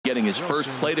getting his first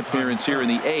plate appearance here in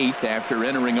the 8th after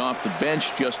entering off the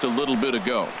bench just a little bit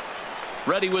ago.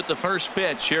 Ready with the first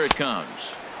pitch. Here it comes.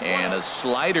 And a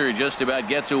slider just about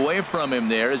gets away from him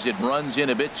there as it runs in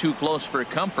a bit too close for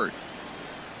comfort.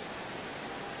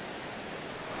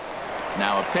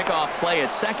 Now a pickoff play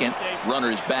at second.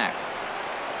 Runner's back.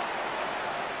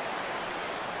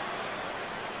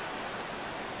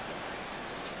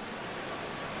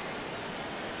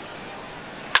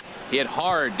 Hit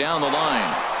hard down the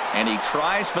line. And he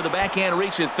tries for the backhand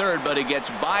reach at third, but he gets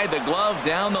by the glove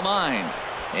down the line.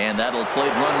 And that'll play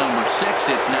run number 6.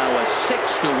 It's now a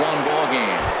 6-1 ball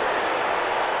game.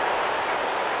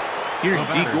 Here's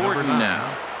D. Gordon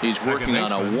now. He's working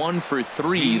on a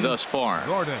 1-for-3 thus far.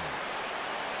 Gordon.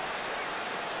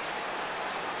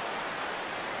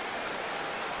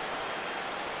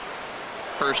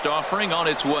 First offering on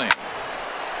its way.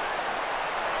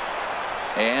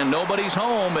 And nobody's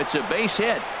home. It's a base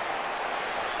hit.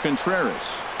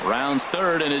 Contreras rounds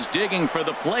third and is digging for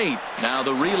the plate. Now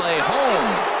the relay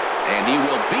home. And he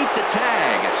will beat the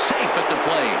tag. Safe at the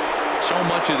plate. So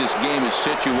much of this game is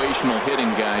situational hitting,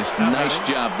 guys. Nice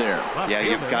job there. Yeah,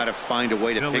 you've got to find a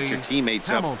way to pick your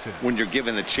teammates up when you're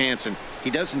given the chance. And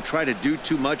he doesn't try to do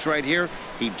too much right here.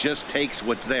 He just takes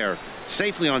what's there.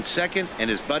 Safely on second, and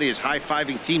his buddy is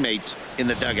high-fiving teammates in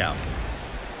the dugout.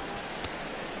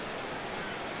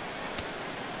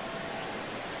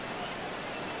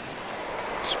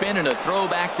 Spin and a throw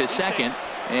back to second,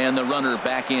 and the runner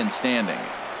back in standing.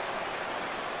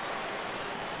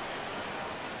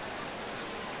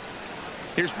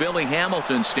 Here's Billy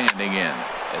Hamilton standing in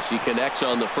as he connects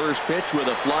on the first pitch with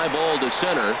a fly ball to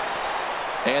center.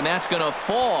 And that's going to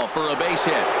fall for a base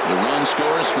hit. The run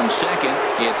scores from second.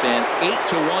 It's an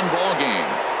 8-1 ball game.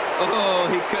 Oh,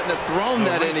 he couldn't have thrown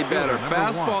that any better.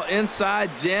 Fastball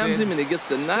inside, jams him, and he gets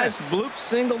a nice bloop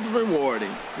single to reward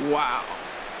him. Wow.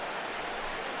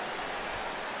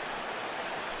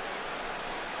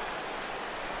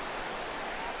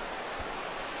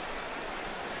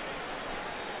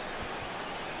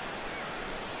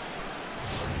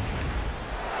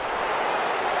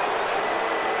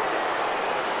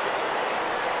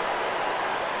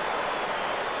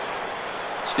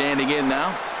 Standing in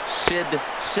now, Sid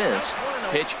Sist.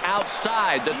 Pitch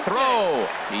outside, the throw.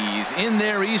 He's in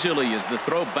there easily as the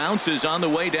throw bounces on the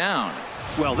way down.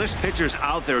 Well, this pitcher's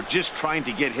out there just trying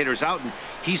to get hitters out, and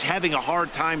he's having a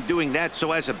hard time doing that.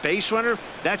 So as a base runner,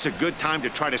 that's a good time to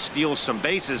try to steal some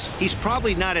bases. He's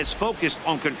probably not as focused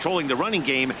on controlling the running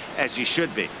game as he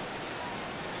should be.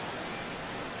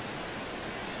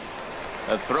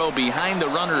 A throw behind the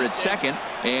runner at second,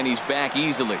 and he's back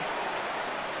easily.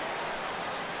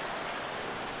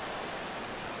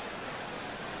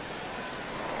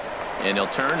 And he'll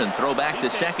turn and throw back to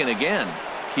second again,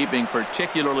 keeping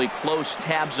particularly close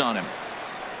tabs on him.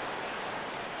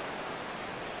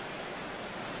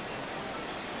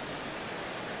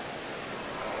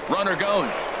 Runner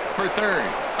goes for third.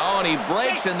 Oh, and he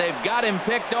breaks, and they've got him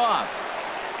picked off.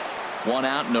 One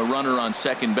out and a runner on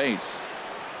second base.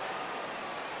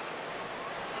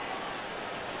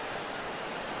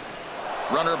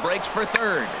 Runner breaks for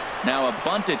third. Now a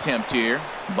bunt attempt here,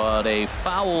 but a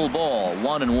foul ball,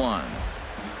 1-1.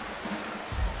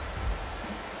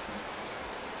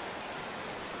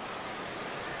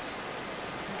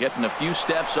 Getting a few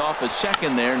steps off a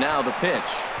second there. Now the pitch.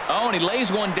 Oh, and he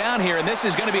lays one down here, and this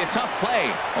is going to be a tough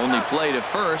play. Only play to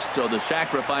first, so the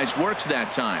sacrifice works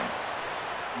that time.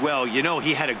 Well, you know,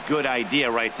 he had a good idea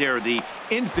right there. The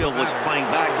infield was playing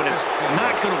back, but it's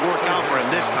not going to work out for him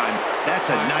this time. That's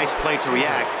a nice play to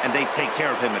react, and they take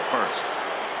care of him at first.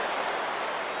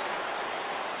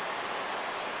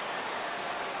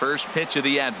 First pitch of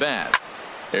the at-bat.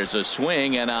 There's a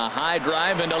swing and a high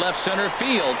drive into left center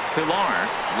field. Pilar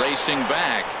racing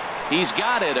back. He's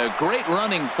got it. A great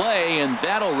running play, and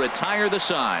that'll retire the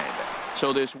side.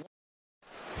 So this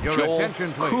Joel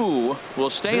Koo will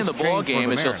stay in the ball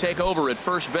game as he'll take over at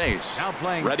first base.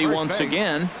 Ready once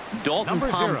again, Dalton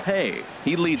Pompey.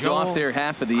 He leads off their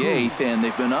half of the 8th, and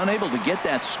they've been unable to get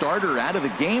that starter out of the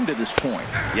game to this point.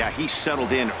 Yeah, he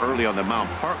settled in early on the mound,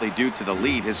 partly due to the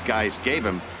lead his guys gave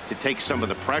him to take some of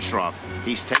the pressure off.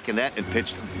 He's taken that and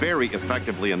pitched very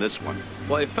effectively in this one.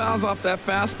 Well, he fouls off that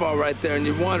fastball right there, and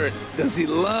you wonder, does he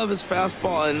love his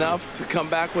fastball enough to come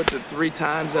back with it 3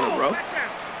 times in a row?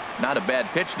 Not a bad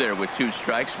pitch there with 2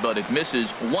 strikes, but it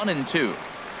misses 1-2.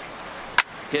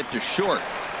 Hit to short.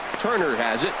 Turner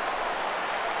has it.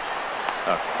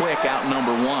 A quick out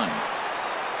number 1.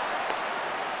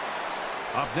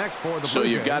 Up next for the So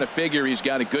you've got to figure he's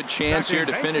got a good chance here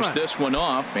to finish this one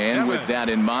off. And with that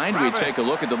in mind, we take a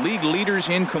look at the league leaders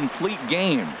in complete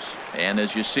games. And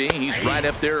as you see, he's right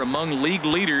up there among league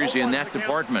leaders in that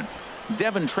department.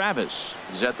 Devin Travis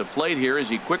is at the plate here as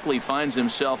he quickly finds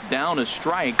himself down a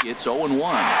strike. It's 0-1. And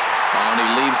he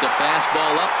leaves the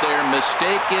fastball up there.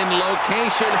 Mistaken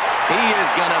location. He is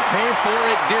going to pay for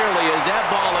it dearly as that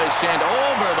ball is sent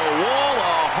over the wall.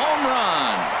 A home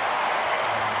run.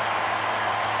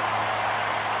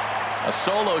 A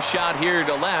solo shot here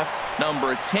to left.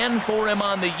 Number 10 for him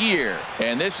on the year.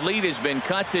 And this lead has been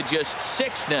cut to just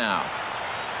 6 now.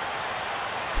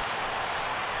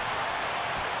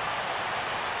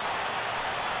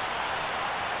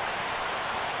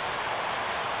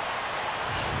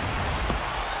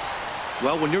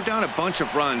 Well, when you're down a bunch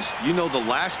of runs, you know the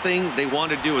last thing they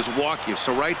want to do is walk you.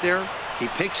 So right there, he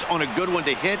picks on a good one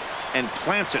to hit and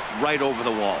plants it right over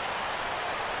the wall.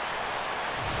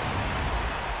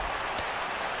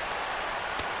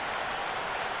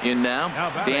 In now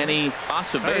Danny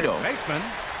Acevedo.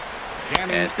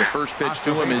 As the first pitch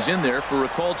to him is in there for a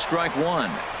called strike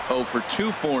 1. 0 for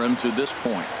 2 for him to this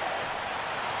point.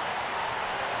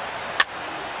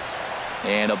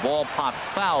 And a ball popped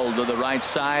foul to the right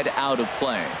side, out of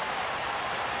play.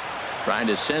 Trying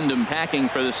to send him packing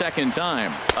for the second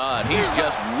time. And he's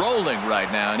just rolling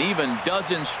right now, and even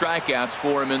dozen strikeouts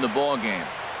for him in the ball game.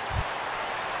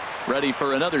 Ready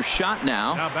for another shot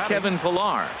now. Kevin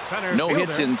Pillar. No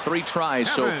hits in 3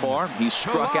 tries so far. He's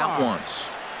struck out once.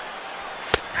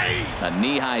 A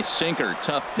knee-high sinker,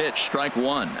 tough pitch, strike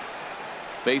 1.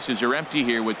 Bases are empty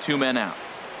here with 2 men out.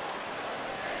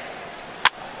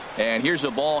 And here's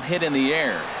a ball hit in the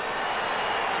air.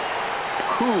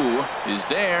 Koo is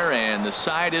there, and the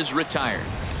side is retired.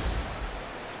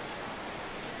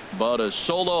 But a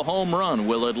solo home run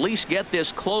will at least get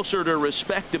this closer to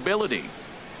respectability.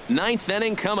 9th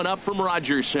inning coming up from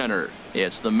Rogers Center.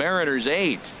 It's the Mariners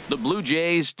 8, the Blue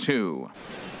Jays 2.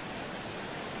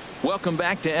 Welcome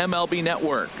back to MLB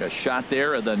Network. A shot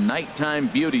there of the nighttime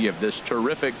beauty of this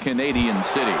terrific Canadian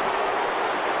city.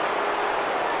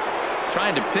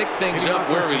 Trying to pick things up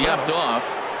where we left off.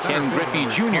 Ken Griffey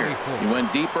Jr. He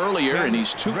went deep earlier, and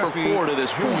he's 2 for 4 to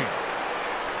this point.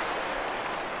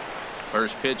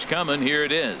 First pitch coming. Here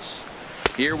it is.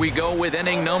 Here we go with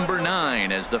inning number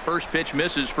 9 as the first pitch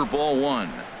misses for ball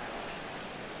 1.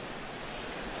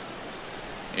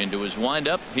 Into his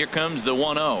windup. Here comes the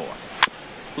 1-0.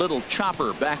 Little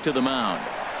chopper back to the mound.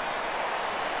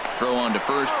 Throw on to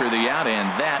first for the out, and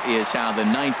that is how the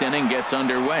 9th inning gets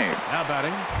underway. Now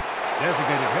batting.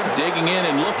 Digging in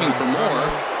and looking for more,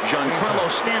 Giancarlo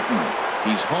Stanton.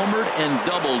 He's homered and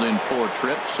doubled in 4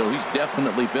 trips, so he's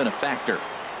definitely been a factor.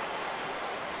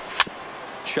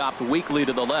 Chopped weakly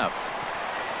to the left.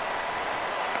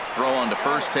 Throw on to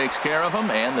first takes care of him,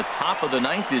 and the top of the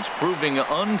 9th is proving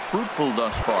unfruitful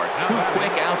thus far. 2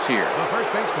 quick outs here.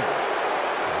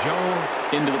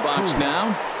 Into the box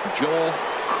now, Joel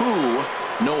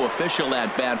Koo. No official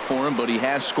at bat for him, but he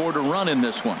has scored a run in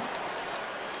this one.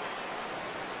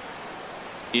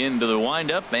 Into the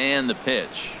windup and the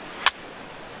pitch.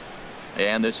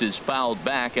 And this is fouled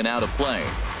back and out of play.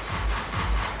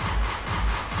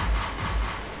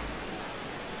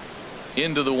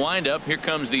 Into the windup. Here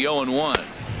comes the 0-1.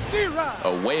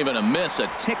 A wave and a miss,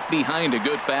 a tick behind a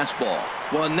good fastball.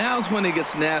 Well, now's when he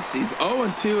gets nasty. He's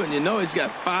 0-2, and you know he's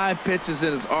got 5 pitches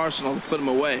in his arsenal to put him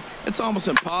away. It's almost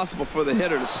impossible for the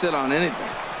hitter to sit on anything.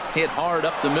 Hit hard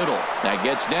up the middle. That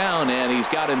gets down, and he's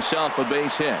got himself a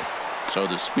base hit. So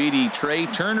the speedy Trey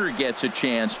Turner gets a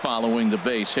chance following the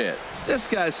base hit. This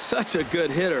guy's such a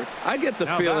good hitter. I get the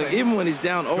feeling even when he's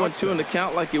down 0-2 in the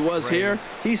count like he was here,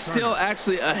 he's still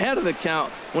actually ahead of the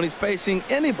count when he's facing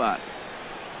anybody.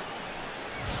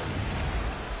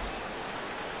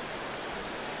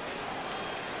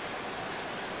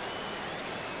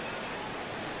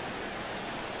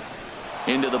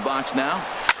 Into the box now,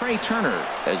 Trey Turner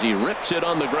as he rips it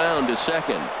on the ground to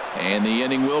second. And the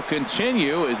inning will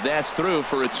continue as that's through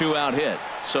for a 2-out hit.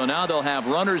 So now they'll have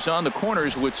runners on the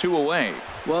corners with 2 away.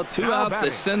 Well, 2 outs, they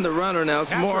send the runner. Now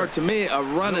it's more, to me, a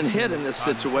run and hit in this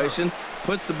situation.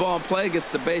 Puts the ball in play, gets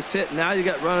the base hit. Now you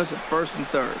got runners at first and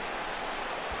third.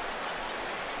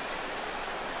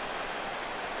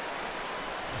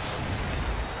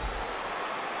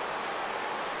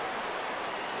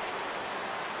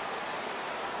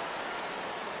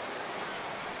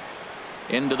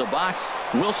 Into the box,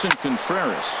 Wilson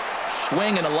Contreras.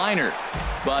 Swing and a liner,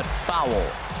 but foul.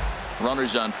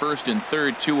 Runners on first and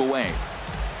third, 2 away.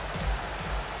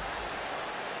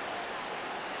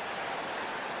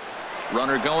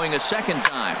 Runner going a second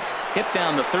time. Hit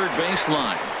down the third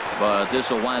baseline. but this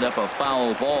will wind up a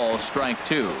foul ball, strike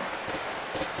 2.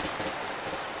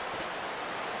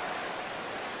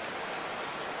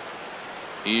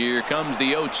 Here comes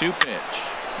the 0-2 pitch.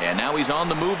 And now he's on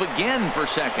the move again for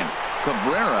second.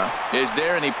 Cabrera is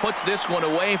there, and he puts this one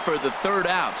away for the 3rd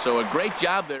out. So a great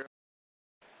job there.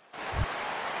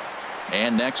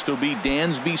 And next will be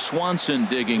Dansby Swanson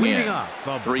digging in.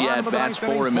 3 at-bats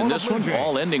for him in this one,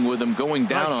 all ending with him going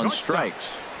down on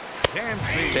strikes.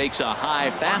 Takes a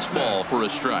high fastball for a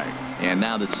strike. And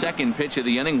now the second pitch of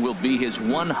the inning will be his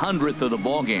 100th of the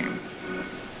ball game.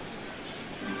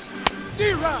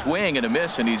 Swing and a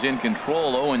miss, and he's in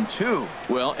control. 0-2.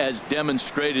 Well, as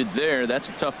demonstrated there, that's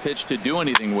a tough pitch to do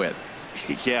anything with.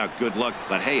 Yeah, good luck.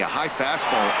 But hey, a high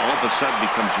fastball all of a sudden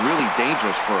becomes really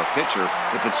dangerous for a pitcher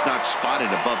if it's not spotted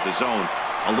above the zone.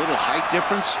 A little height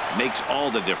difference makes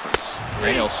all the difference.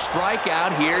 And he'll strike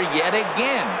out here yet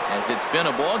again, as it's been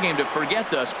a ball game to forget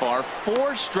thus far.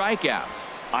 4 strikeouts.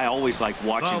 I always like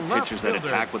watching pitchers that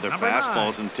attack with their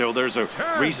fastballs until there's a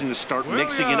reason to start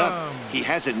mixing it up. He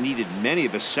hasn't needed many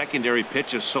of the secondary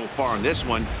pitches so far in this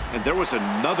one, and there was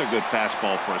another good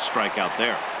fastball for a strikeout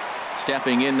there.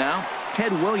 Stepping in now,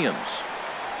 Ted Williams,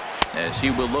 as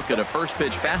he will look at a first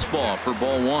pitch fastball for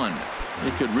ball 1.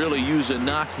 He could really use a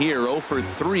knock here. 0 for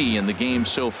 3 in the game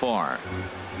so far.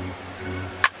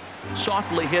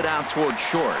 Softly hit out toward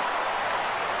short.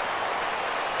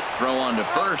 Throw on to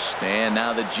first, and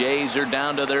now the Jays are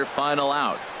down to their final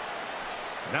out.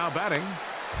 Now batting,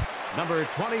 number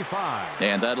 25.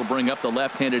 And that'll bring up the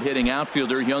left-handed hitting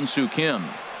outfielder Hyun-Soo Kim.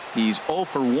 He's 0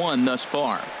 for 1 thus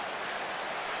far.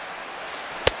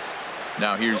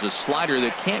 Now here's a slider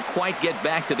that can't quite get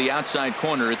back to the outside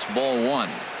corner. It's ball 1.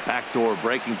 Backdoor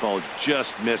breaking ball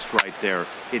just missed right there.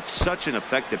 It's such an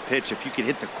effective pitch if you can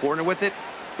hit the corner with it,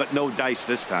 but no dice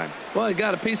this time. Well, he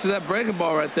got a piece of that breaking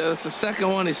ball right there. That's the second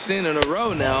one he's seen in a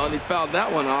row now, and he fouled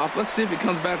that one off. Let's see if he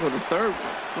comes back with a third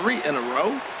one. 3 in a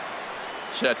row.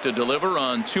 Set to deliver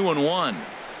on 2-1.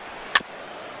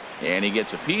 And he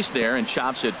gets a piece there and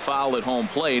chops it foul at home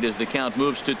plate as the count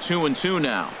moves to 2-2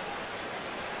 now.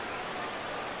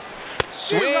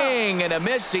 Swing and a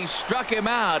miss. He struck him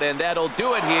out, and that'll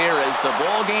do it here as the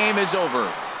ball game is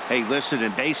over. Hey, listen,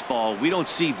 in baseball, we don't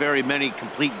see very many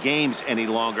complete games any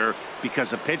longer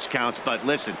because of pitch counts. But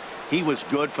listen, he was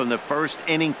good from the first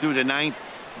inning through the 9th.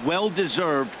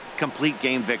 Well-deserved complete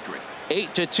game victory.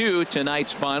 8-2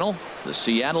 tonight's final. The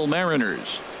Seattle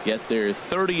Mariners get their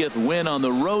 30th win on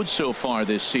the road so far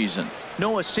this season.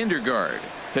 Noah Syndergaard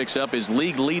picks up his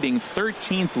league-leading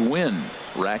 13th win,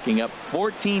 racking up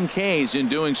 14 Ks in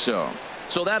doing so.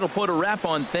 So that'll put a wrap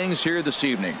on things here this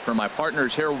evening. For my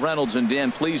partners Harold Reynolds and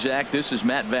Dan Plesac, this is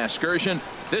Matt Vasgersian.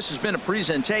 This has been a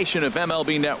presentation of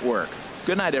MLB Network.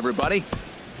 Good night, everybody.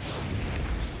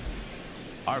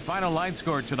 Our final line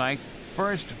score tonight.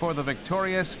 First for the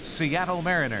victorious Seattle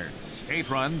Mariners. 8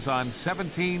 runs on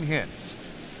 17 hits.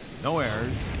 No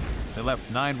errors. They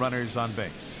left 9 runners on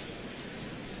base.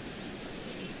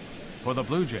 For the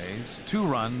Blue Jays, 2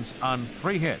 runs on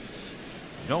 3 hits.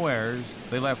 No errors.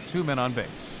 They left 2 men on base.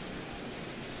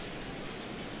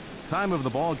 Time of the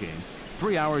ball game,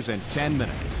 3 hours and 10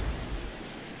 minutes.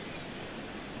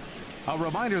 A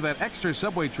reminder that extra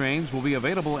subway trains will be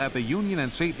available at the Union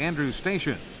and St. Andrews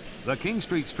stations. The King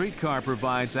Street streetcar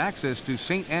provides access to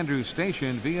St. Andrews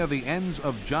Station via the ends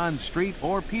of John Street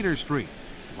or Peter Street.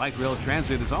 Light rail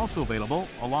transit is also available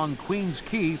along Queens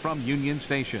Quay from Union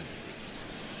Station.